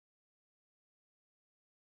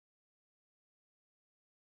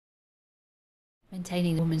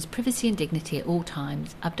Maintaining the woman's privacy and dignity at all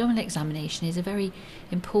times, abdominal examination is a very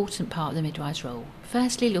important part of the midwife's role.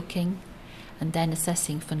 Firstly looking and then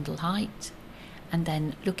assessing fundal height, and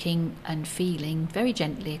then looking and feeling very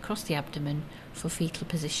gently across the abdomen for fetal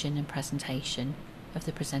position and presentation of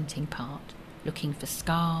the presenting part, looking for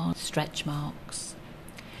scars, stretch marks,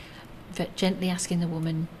 gently asking the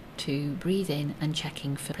woman to breathe in and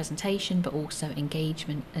checking for presentation but also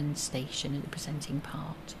engagement and station of the presenting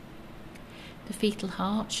part. The fetal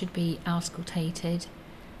heart should be auscultated,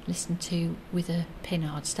 listened to with a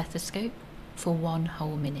Pinard stethoscope for 1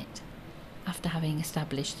 whole minute. After having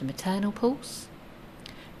established the maternal pulse,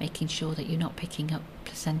 making sure that you're not picking up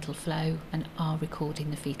placental flow and are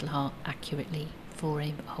recording the fetal heart accurately for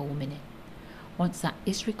a whole minute. Once that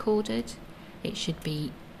is recorded, it should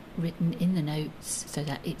be written in the notes so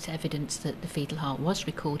that it's evidence that the fetal heart was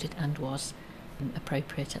recorded and was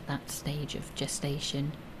appropriate at that stage of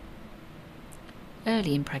gestation.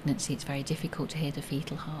 Early in pregnancy, it's very difficult to hear the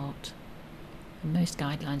fetal heart. And most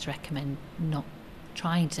guidelines recommend not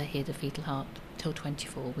trying to hear the fetal heart till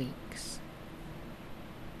 24 weeks.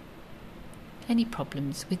 Any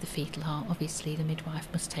problems with the fetal heart, obviously the midwife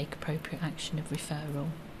must take appropriate action of referral.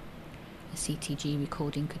 A CTG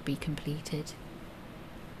recording could be completed,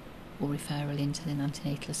 or referral into the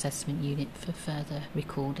antenatal assessment unit for further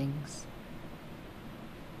recordings.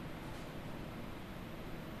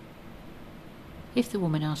 If the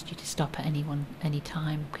woman asked you to stop at any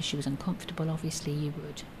time because she was uncomfortable, obviously you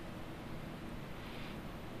would.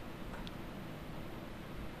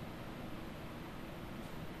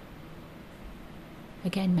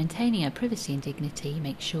 Again, maintaining her privacy and dignity,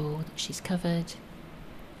 make sure that she's covered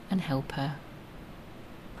and help her.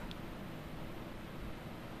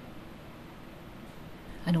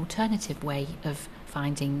 An alternative way of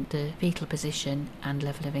finding the fetal position and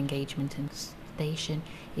level of engagement and station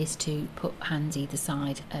is to put hands either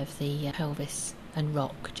side of the pelvis and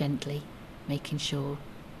rock gently, making sure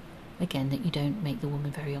again that you don't make the woman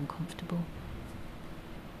very uncomfortable.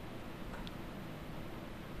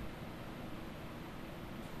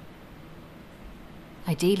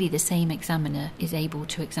 Ideally, the same examiner is able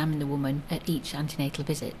to examine the woman at each antenatal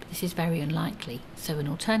visit, but this is very unlikely, so an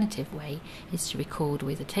alternative way is to record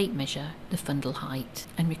with a tape measure the fundal height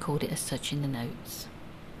and record it as such in the notes.